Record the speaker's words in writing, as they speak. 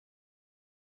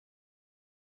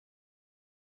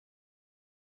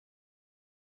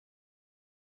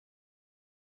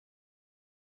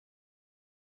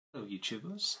Hello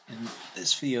YouTubers, in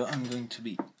this video I'm going to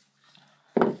be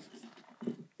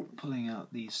pulling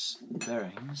out these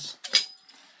bearings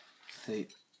with a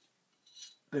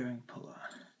bearing puller.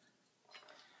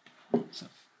 So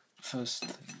first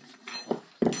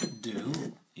thing to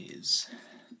do is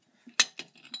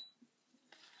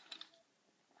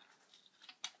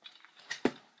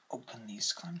open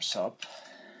these clamps up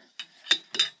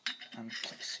and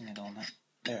placing it on that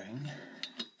bearing.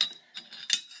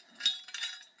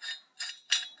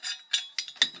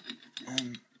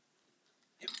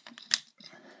 Yep.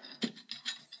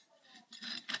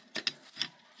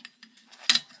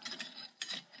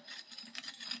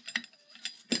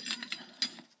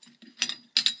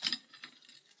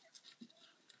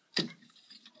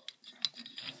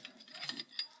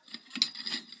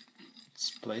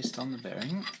 It's placed on the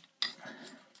bearing.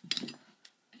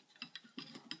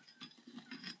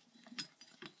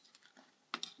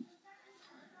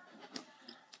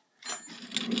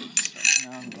 So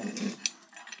now I'm going to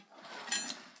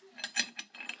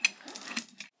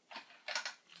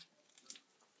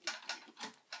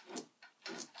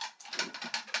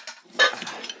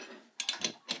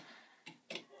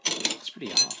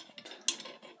pretty hard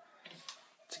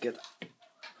to get the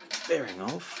bearing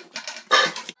off.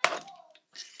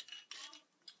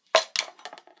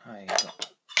 I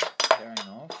got the bearing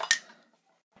off,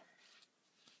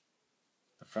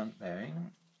 the front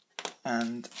bearing,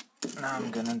 and now I'm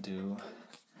gonna do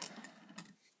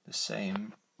the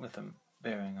same with the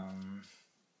bearing on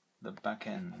the back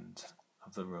end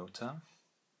of the rotor.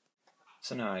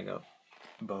 So now I got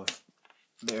both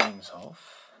bearings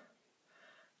off,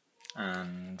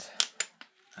 and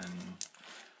I'm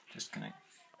just gonna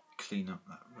clean up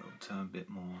that rotor a bit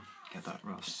more, get that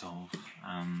rust off,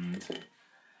 and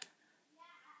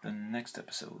the next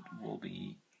episode will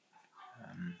be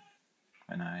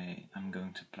when I am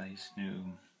going to place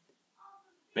new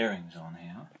bearings on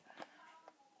here.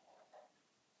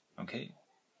 Okay,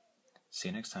 see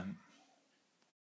you next time.